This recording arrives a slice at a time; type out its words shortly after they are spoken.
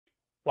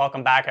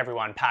Welcome back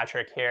everyone,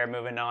 Patrick here,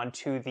 moving on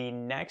to the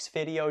next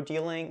video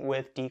dealing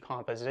with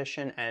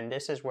decomposition, and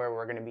this is where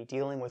we're going to be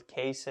dealing with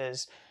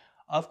cases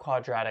of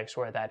quadratics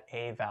where that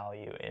a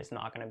value is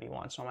not going to be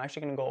 1. So I'm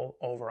actually going to go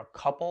over a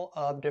couple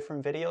of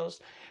different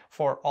videos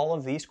for all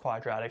of these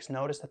quadratics.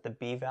 Notice that the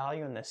b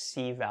value and the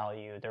c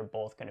value, they're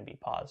both going to be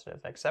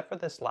positive, except for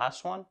this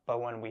last one, but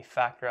when we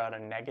factor out a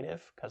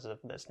negative because of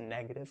this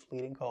negative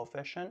leading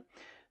coefficient,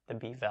 the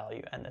b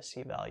value and the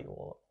c value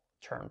will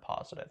turn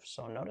positive.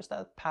 So notice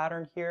that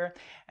pattern here,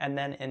 and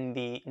then in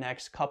the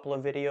next couple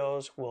of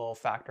videos we'll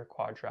factor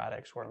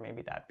quadratics where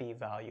maybe that b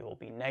value will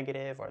be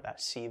negative or that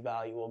c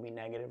value will be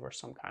negative or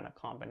some kind of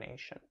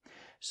combination.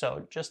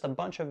 So just a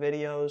bunch of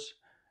videos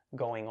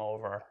going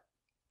over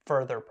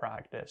further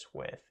practice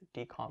with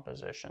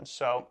decomposition.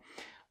 So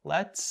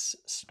let's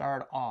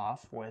start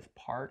off with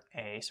part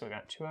A. So we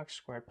got 2x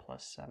squared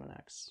plus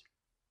 7x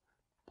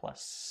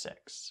plus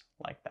 6,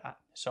 like that.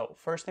 So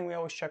first thing we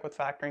always check with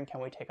factoring, can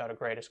we take out a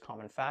greatest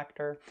common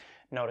factor?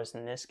 Notice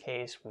in this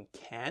case we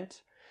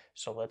can't,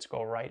 so let's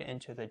go right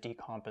into the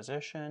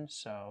decomposition.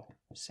 So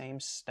same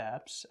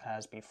steps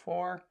as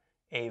before.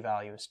 A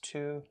value is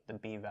 2, the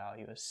b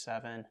value is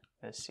 7,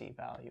 the c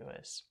value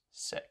is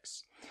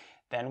 6.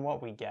 Then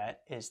what we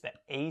get is the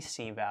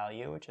AC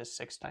value, which is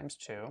 6 times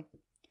 2,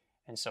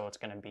 and so it's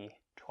going to be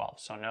 12.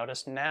 So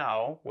notice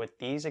now with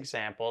these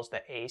examples,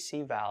 the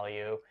AC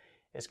value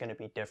is going to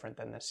be different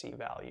than the c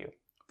value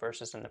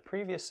versus in the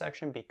previous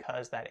section.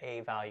 Because that a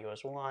value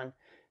is 1,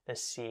 the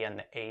c and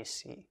the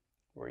AC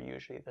were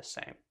usually the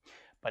same,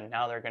 but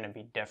now they're going to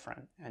be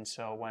different. And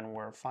so when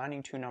we're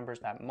finding two numbers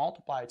that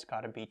multiply, it's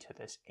got to be to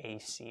this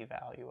AC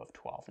value of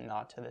 12,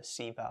 not to the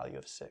c value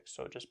of 6.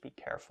 So just be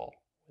careful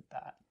with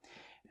that.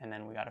 And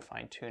then we got to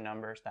find two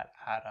numbers that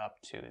add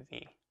up to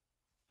the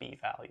b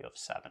value of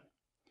 7.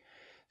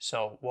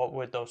 So what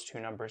would those two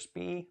numbers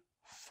be?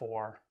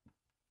 4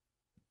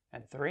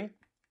 and 3.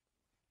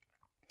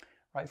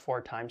 Right,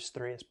 4 times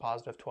 3 is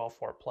positive 12,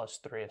 4 plus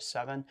 3 is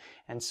 7.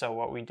 And so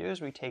what we do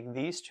is we take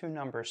these two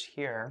numbers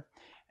here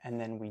and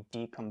then we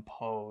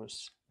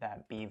decompose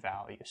that b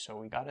value. So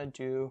we got to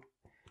do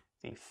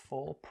the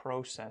full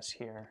process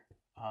here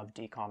of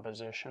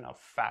decomposition, of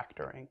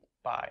factoring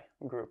by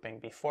grouping.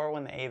 Before,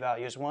 when the a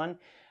value is 1,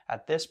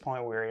 at this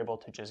point we were able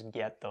to just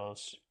get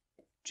those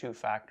two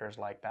factors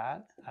like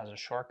that as a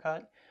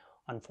shortcut.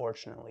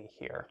 Unfortunately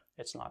here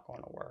it's not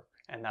going to work,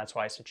 and that's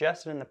why I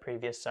suggested in the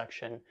previous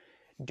section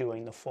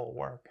doing the full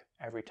work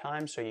every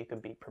time so you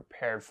could be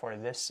prepared for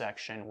this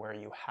section where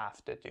you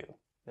have to do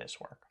this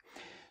work.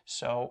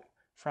 So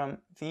from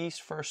these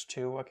first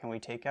two, what can we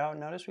take out?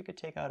 Notice we could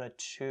take out a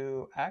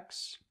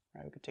 2x,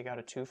 right? We could take out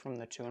a 2 from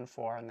the 2 and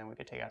 4, and then we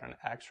could take out an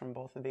x from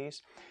both of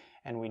these,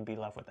 and we'd be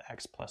left with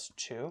x plus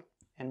 2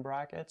 in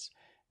brackets.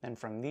 Then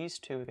from these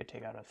two we could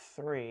take out a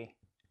 3,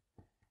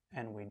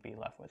 and we'd be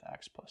left with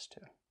x plus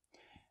 2.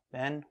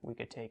 Then we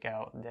could take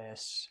out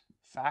this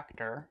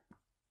factor,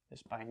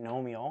 this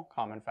binomial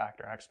common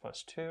factor x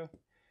plus 2,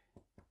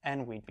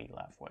 and we'd be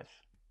left with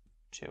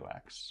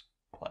 2x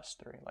plus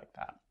 3, like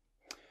that.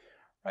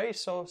 Right,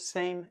 so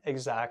same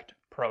exact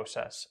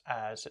process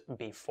as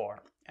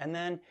before. And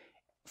then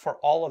for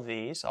all of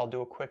these, I'll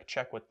do a quick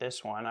check with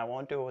this one. I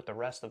won't do it with the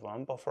rest of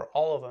them, but for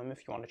all of them,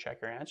 if you want to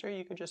check your answer,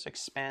 you could just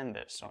expand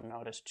this. So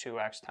notice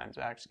 2x times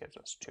x gives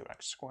us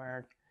 2x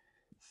squared,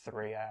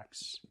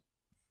 3x,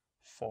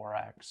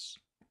 4x,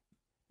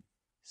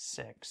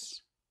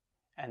 6,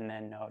 and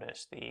then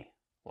notice the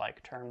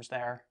like terms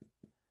there,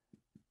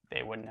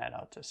 they would net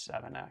out to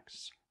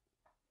 7x.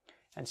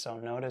 And so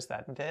notice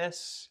that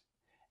this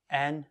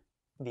and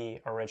the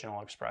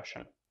original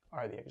expression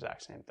are the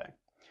exact same thing.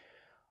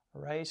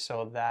 Right,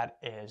 so that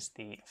is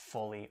the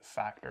fully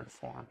factored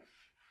form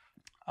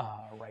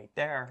right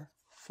there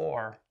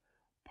for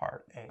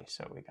part A.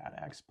 So we got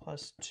x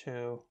plus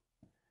 2,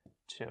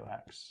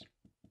 2x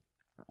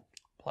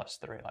plus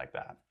 3, like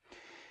that.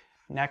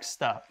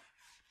 Next up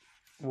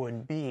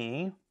would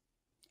be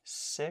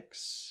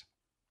 6x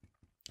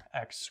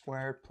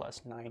squared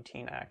plus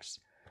 19x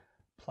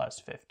plus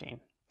 15.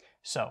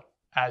 So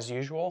as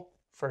usual,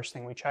 first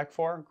thing we check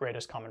for,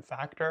 greatest common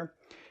factor.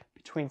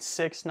 Between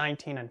 6,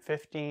 19, and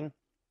 15,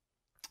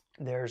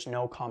 there's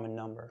no common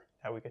number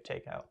that we could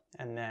take out.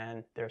 And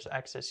then there's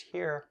x's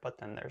here, but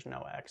then there's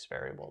no x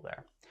variable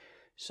there.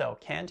 So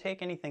can't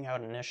take anything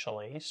out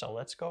initially. So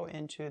let's go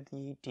into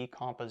the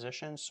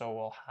decomposition. So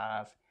we'll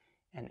have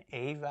an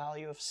a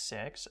value of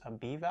 6, a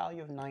b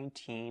value of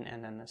 19,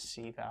 and then the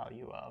c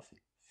value of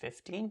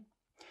 15.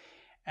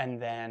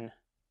 And then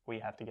we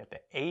have to get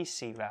the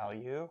AC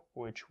value,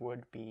 which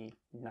would be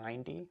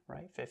 90,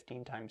 right?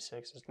 15 times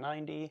 6 is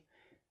 90.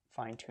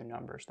 Find two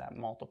numbers that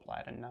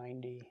multiply to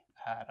 90,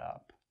 add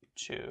up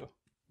to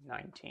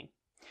 19.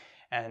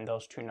 And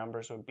those two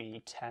numbers would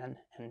be 10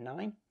 and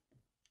 9.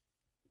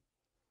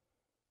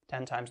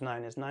 10 times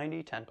 9 is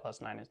 90, 10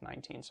 plus 9 is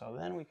 19. So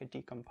then we could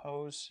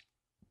decompose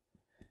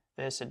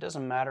this. It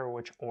doesn't matter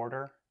which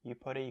order you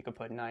put it. You could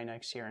put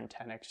 9x here and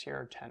 10x here,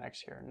 or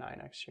 10x here and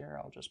 9x here.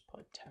 I'll just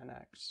put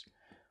 10x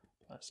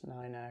plus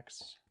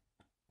 9x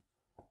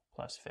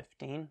plus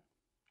 15.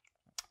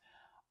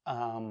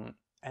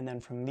 And then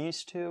from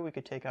these two, we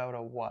could take out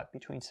a what?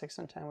 Between 6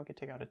 and 10, we could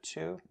take out a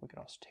 2. We could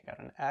also take out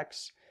an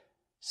x.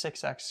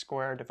 6x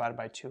squared divided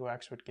by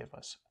 2x would give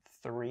us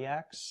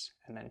 3x,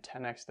 and then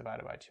 10x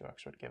divided by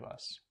 2x would give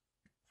us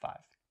 5.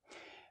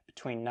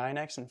 Between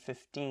 9x and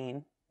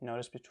 15,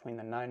 notice between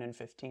the 9 and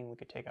 15, we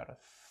could take out a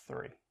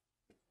 3.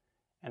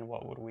 And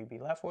what would we be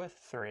left with?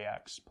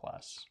 3x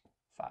plus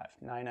 5.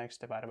 9x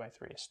divided by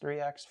 3 is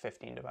 3x.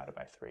 15 divided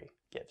by 3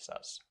 gives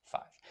us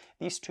 5.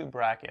 These two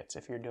brackets,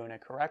 if you're doing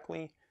it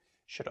correctly,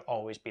 should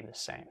always be the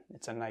same.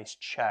 It's a nice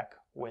check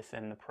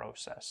within the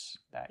process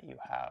that you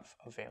have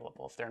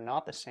available. If they're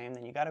not the same,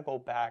 then you got to go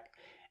back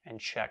and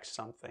check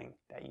something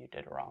that you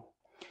did wrong.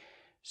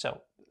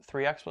 So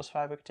 3x plus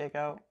 5 we could take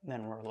out,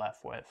 then we're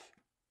left with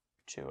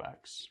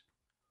 2x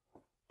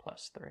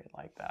plus 3,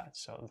 like that.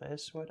 So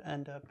this would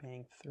end up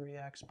being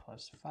 3x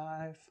plus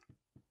 5,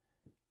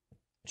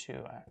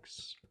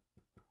 2x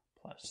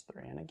plus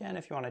 3. And again,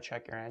 if you want to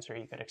check your answer,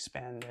 you could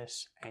expand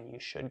this and you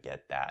should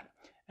get that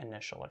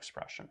initial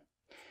expression.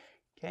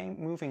 Okay,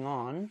 moving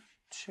on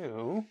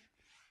to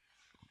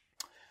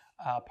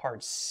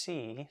part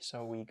C.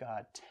 So we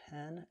got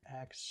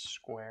 10x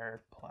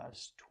squared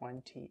plus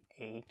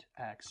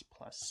 28x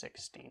plus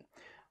 16.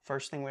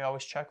 First thing we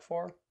always check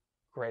for,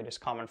 greatest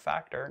common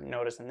factor.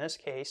 Notice in this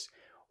case,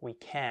 we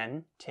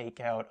can take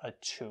out a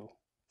 2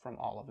 from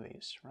all of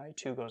these, right?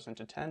 2 goes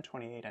into 10,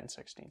 28, and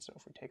 16. So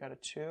if we take out a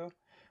 2,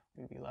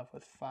 we'd be left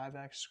with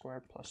 5x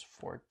squared plus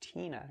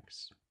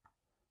 14x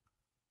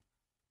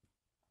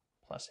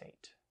plus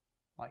 8,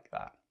 like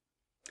that.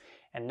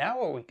 And now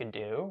what we could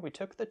do, we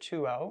took the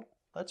 2 out.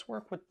 Let's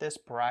work with this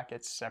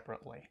bracket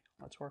separately.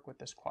 Let's work with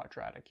this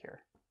quadratic here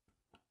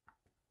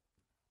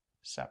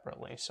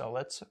separately. So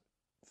let's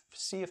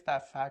see if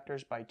that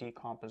factors by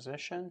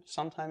decomposition.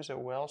 Sometimes it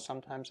will,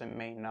 sometimes it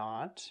may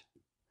not.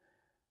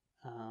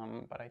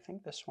 But I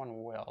think this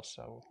one will.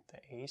 So the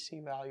AC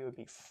value would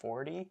be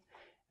 40. And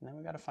then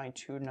we got to find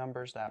two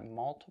numbers that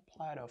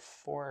multiply to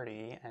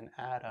 40 and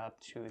add up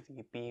to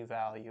the B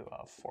value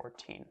of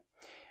 14.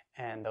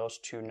 And those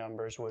two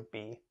numbers would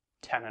be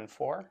 10 and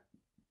 4.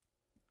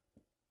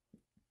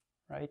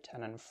 Right?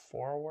 10 and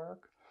 4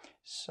 work.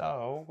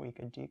 So we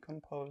could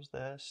decompose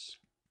this.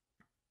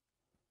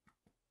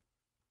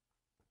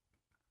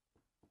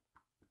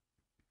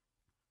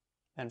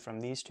 And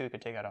from these two, we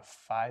could take out a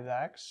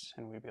 5x,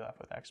 and we'd be left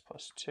with x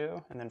plus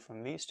 2. And then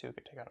from these two, we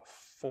could take out a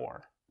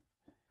 4,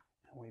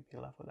 and we'd be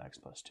left with x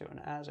plus 2.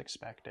 And as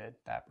expected,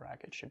 that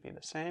bracket should be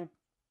the same.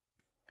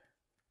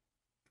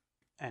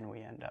 And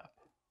we end up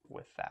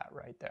with that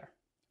right there.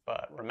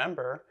 But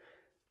remember,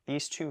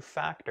 these two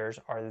factors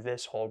are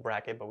this whole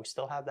bracket, but we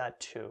still have that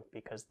 2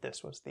 because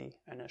this was the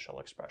initial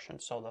expression.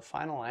 So the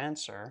final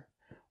answer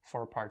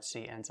for part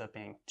C ends up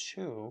being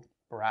 2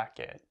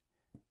 bracket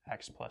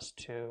x plus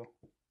 2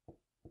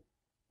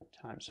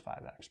 times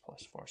 5x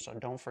plus 4. So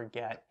don't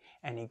forget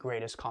any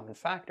greatest common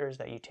factors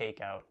that you take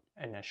out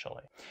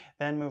initially.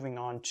 Then moving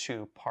on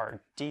to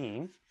part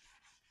D.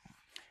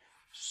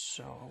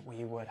 So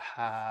we would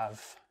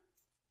have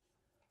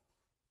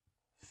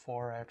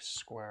 4x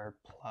squared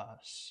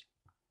plus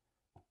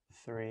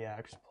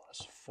 3x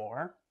plus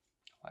 4,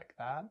 like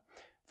that.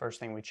 First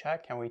thing we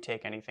check, can we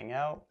take anything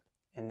out?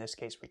 In this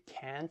case, we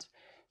can't.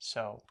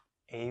 So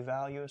A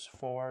value is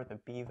 4, the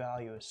B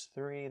value is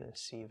 3, the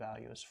C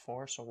value is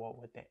 4. So what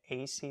would the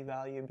AC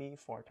value be?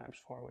 4 times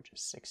 4, which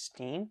is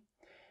 16.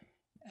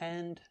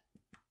 And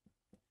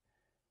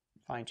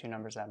find two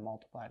numbers that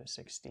multiply to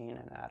 16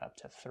 and add up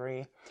to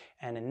 3.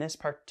 And in this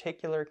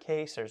particular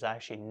case, there's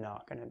actually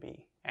not going to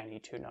be any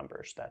two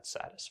numbers that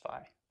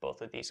satisfy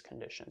both of these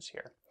conditions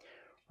here.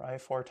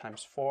 Right? 4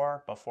 times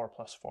 4, but 4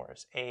 plus 4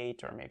 is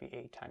 8, or maybe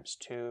 8 times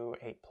 2,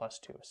 8 plus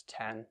 2 is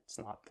 10. It's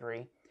not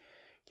 3.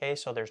 Okay,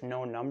 so there's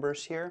no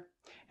numbers here,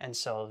 and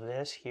so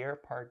this here,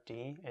 part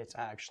D, it's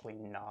actually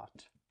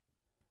not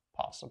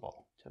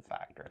possible to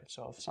factor it.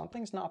 So if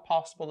something's not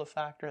possible to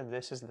factor,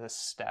 this is the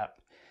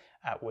step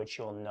at which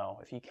you'll know.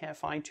 If you can't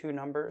find two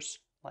numbers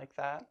like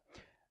that,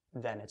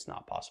 then it's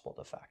not possible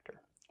to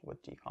factor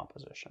with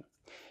decomposition.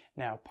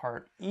 Now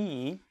part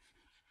E,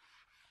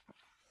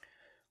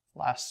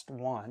 last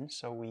one,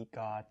 so we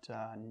got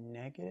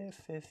negative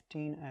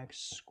 15x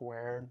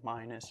squared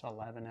minus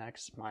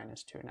 11x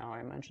minus 2. Now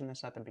I mentioned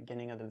this at the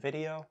beginning of the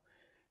video.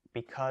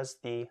 Because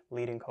the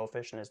leading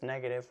coefficient is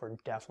negative, we're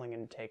definitely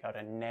going to take out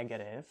a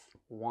negative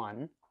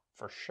 1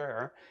 for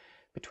sure.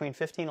 Between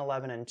 15,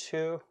 11, and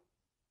 2,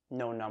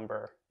 no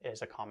number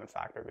is a common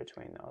factor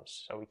between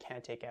those. So we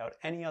can't take out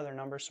any other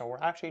number, so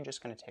we're actually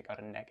just going to take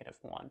out a negative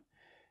 1.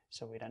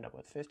 So we'd end up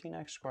with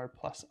 15x squared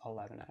plus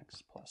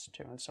 11x plus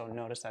 2. And so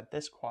notice that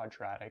this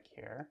quadratic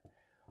here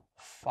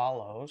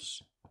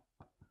follows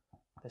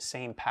the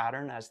same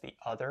pattern as the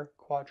other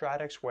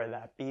quadratics where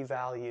that B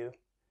value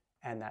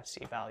and that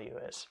C value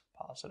is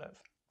positive.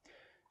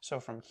 So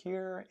from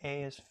here,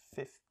 A is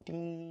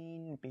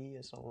 15, B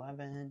is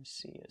 11,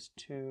 C is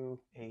 2,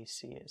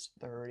 AC is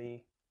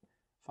 30.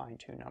 Find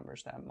two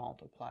numbers that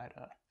multiply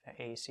to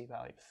the AC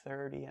value of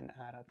 30 and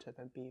add up to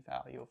the B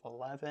value of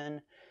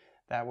 11.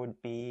 That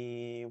would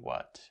be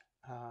what?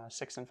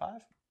 6 and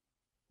 5.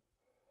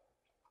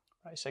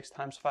 Right, 6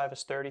 times 5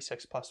 is 30,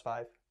 6 plus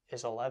 5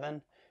 is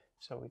 11,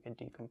 so we could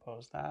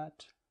decompose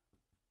that.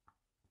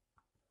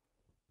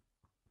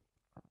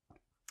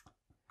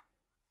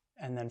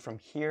 And then from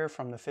here,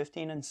 from the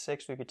 15 and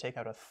 6, we could take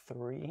out a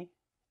 3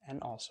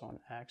 and also an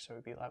x, so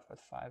we'd be left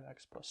with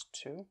 5x plus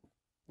 2,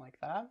 like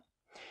that.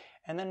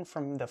 And then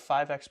from the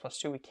 5x plus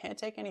 2, we can't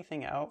take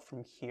anything out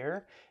from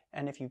here,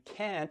 and if you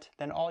can't,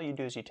 then all you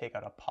do is you take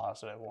out a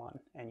positive 1,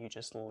 and you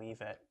just leave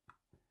it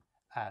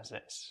as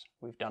is.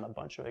 We've done a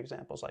bunch of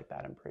examples like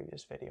that in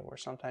previous video, where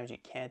sometimes you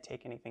can't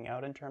take anything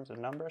out in terms of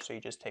numbers, so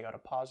you just take out a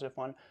positive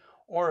 1,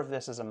 or if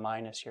this is a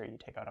minus here, you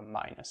take out a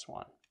minus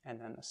 1,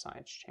 and then the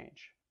signs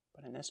change.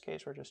 But in this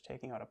case, we're just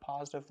taking out a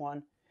positive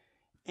 1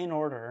 in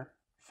order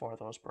for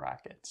those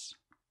brackets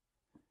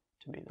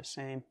to be the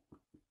same,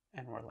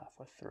 and we're left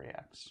with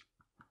 3x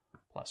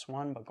plus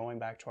 1. But going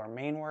back to our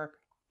main work,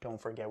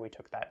 don't forget we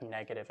took that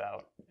negative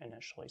out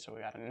initially. So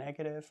we got a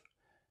negative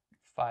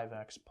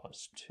 5x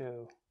plus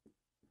 2,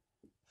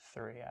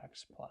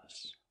 3x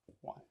plus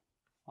 1,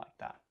 like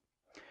that.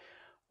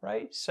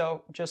 Right,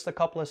 so just a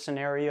couple of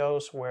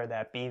scenarios where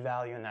that b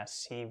value and that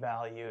c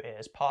value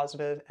is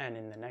positive, and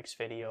in the next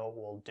video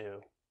we'll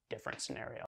do different scenarios.